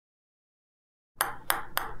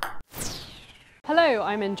Hello,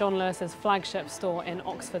 I'm in John Lewis's flagship store in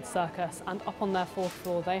Oxford Circus, and up on their fourth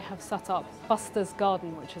floor they have set up Buster's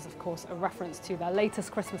Garden, which is of course a reference to their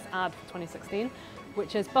latest Christmas ad for 2016,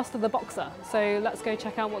 which is Buster the Boxer. So let's go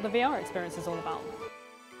check out what the VR experience is all about.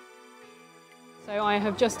 So I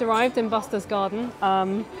have just arrived in Buster's Garden.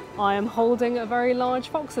 I am holding a very large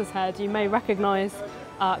fox's head. You may recognise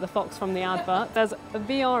the fox from the advert. There's a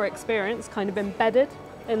VR experience kind of embedded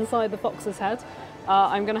inside the fox's head.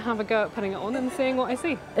 I'm going to have a go at putting it on and seeing what I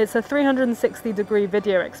see. It's a 360-degree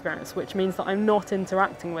video experience, which means that I'm not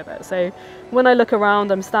interacting with it. So when I look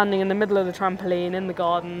around, I'm standing in the middle of the trampoline in the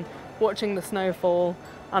garden, watching the snowfall,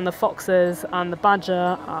 and the foxes and the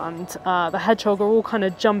badger and the hedgehog are all kind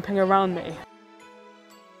of jumping around me.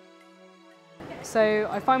 So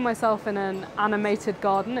I find myself in an animated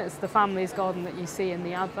garden. It's the family's garden that you see in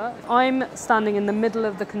the advert. I'm standing in the middle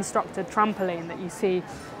of the constructed trampoline that you see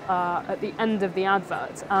at the end of the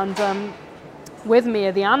advert, and with me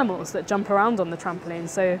are the animals that jump around on the trampoline.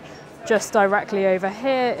 So just directly over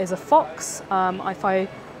here is a fox. If I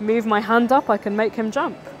move my hand up, I can make him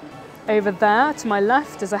jump. Over there to my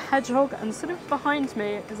left is a hedgehog, and sort of behind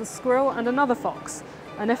me is a squirrel and another fox.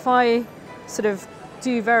 And if I sort of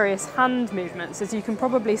do various hand movements, as you can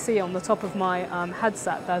probably see on the top of my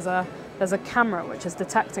headset, there's a camera which is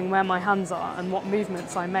detecting where my hands are and what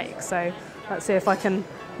movements I make. So let's see if I can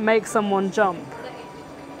make someone jump.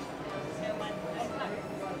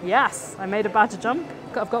 Yes, I made a badger jump.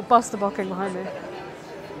 I've got Buster barking behind me.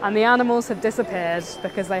 And the animals have disappeared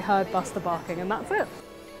because they heard Buster barking, and that's it.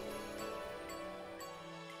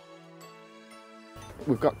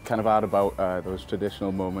 We've got kind of out about those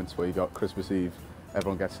traditional moments where you got Christmas Eve,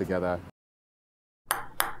 everyone gets together,